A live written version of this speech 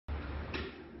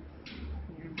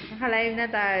Naka-live na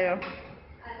tayo.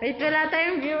 Wait, wala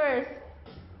tayong viewers.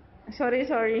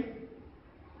 Sorry.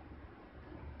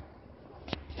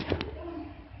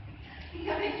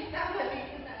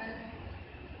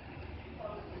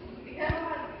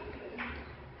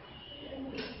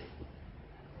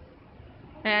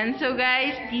 And so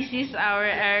guys, this is our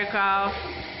aircraft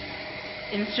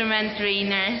instrument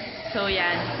trainer. So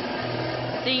yan.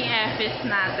 Ito yung EFIS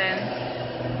natin.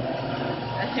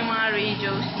 Tapos yung mga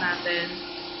radios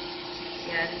natin.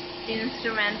 Yan.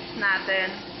 Instruments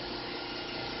natin.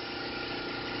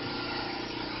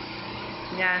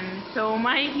 Yan. So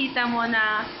makikita mo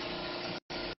na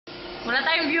wala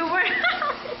tayong viewer.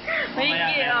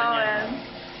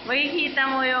 Makikita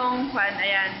mo yung fan.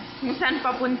 Ayan. Kung saan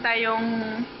papunta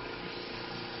yung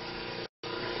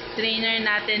trainer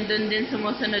natin, dun din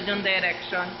sumusunod yung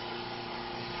direction.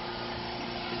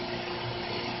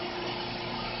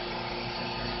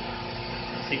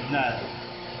 Signal.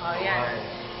 Oh, yan. Wow.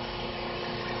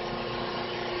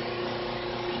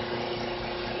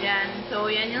 Yan. So,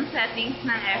 yan yung settings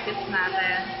ng EFIS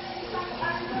natin.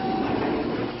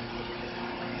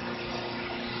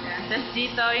 Yan. Tapos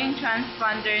dito yung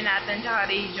transponder natin tsaka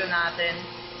radio natin.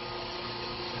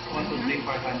 1, 2, 3,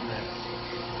 400.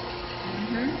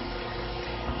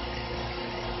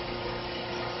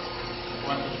 1,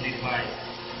 2, 3,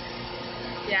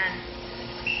 5. Yan.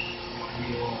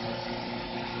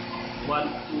 1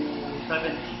 to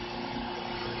 70.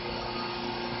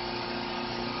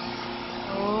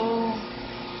 Oh.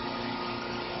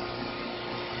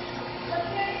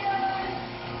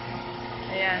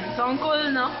 Ayan. So, ang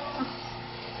cool, no?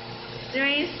 Ito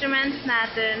yung instruments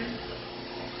natin.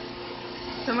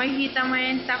 So, makikita mo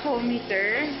yung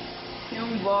tachometer,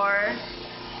 yung bore,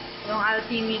 yung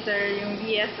altimeter, yung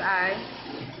VSI,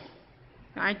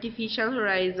 yung artificial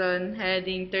horizon,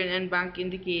 heading, turn and bank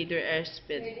indicator,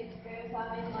 airspeed.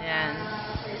 Ayan.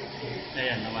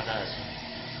 Ayan, tumataas.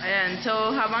 Ayan.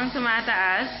 So, habang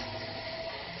tumataas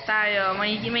tayo,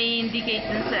 may indicate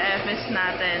din sa EFIS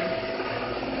natin.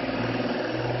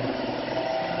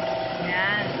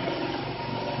 Ayan.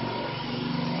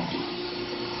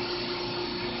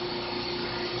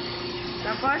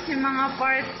 Tapos, yung mga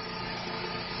parts,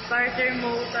 starter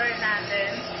motor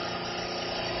natin,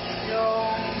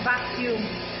 yung vacuum,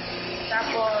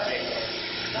 tapos,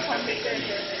 computer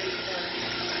generator.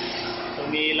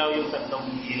 Umiilaw yung tatlong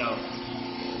ilaw.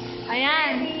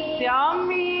 Ayan, si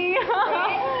Omi!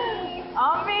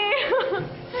 Omi!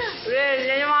 Well,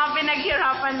 yan yung mga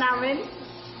pinaghirapan namin.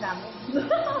 So,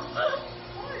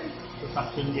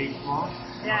 suction gauge mo,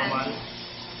 Yan. normal.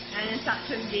 Yan yung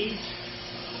suction gauge.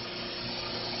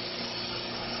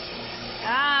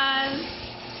 Yan.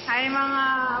 Hi mga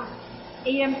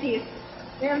AMTs.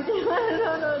 AMTs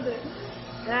manonood.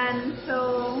 Yan. So,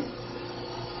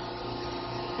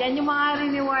 yan yung mga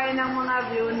rewire ng mga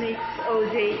Avionics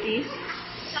OJT.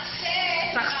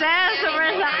 Success! Super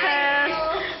success!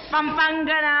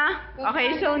 Pampanga na.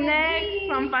 Okay, so next,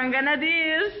 Pampanga na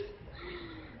this.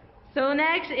 So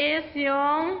next is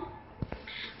yung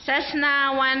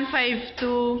Cessna 152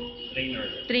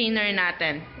 trainer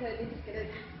natin.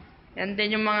 Yan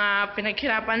din yung mga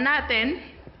pinaghirapan natin.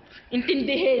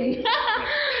 Intindihin.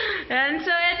 Yan, so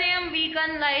ito yung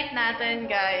beacon light natin,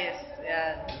 guys.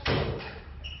 Yan.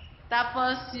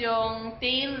 Tapos yung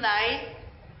tail light.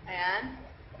 Ayan.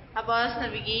 Tapos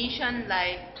navigation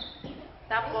light.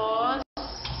 Tapos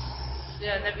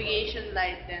yan, navigation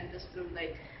light din. Tapos strobe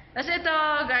light. Tapos ito,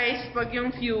 guys, pag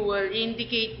yung fuel,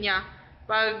 i-indicate niya.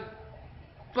 Pag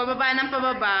pababa ng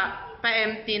pababa,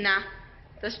 pa-empty na.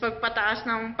 Tapos pag pataas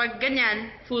ng pag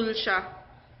ganyan, full siya.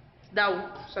 Daw,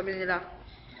 sabi nila.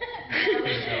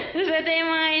 Tapos ito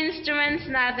yung mga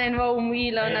instruments natin. Wow,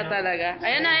 umilaw na talaga.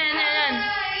 Ayan na, ayan.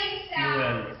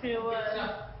 Fuel.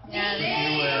 Yan.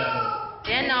 Fuel.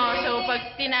 Yan o. So,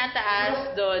 pag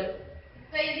tinataas doon,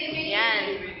 yan.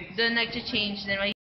 Doon nag-change din.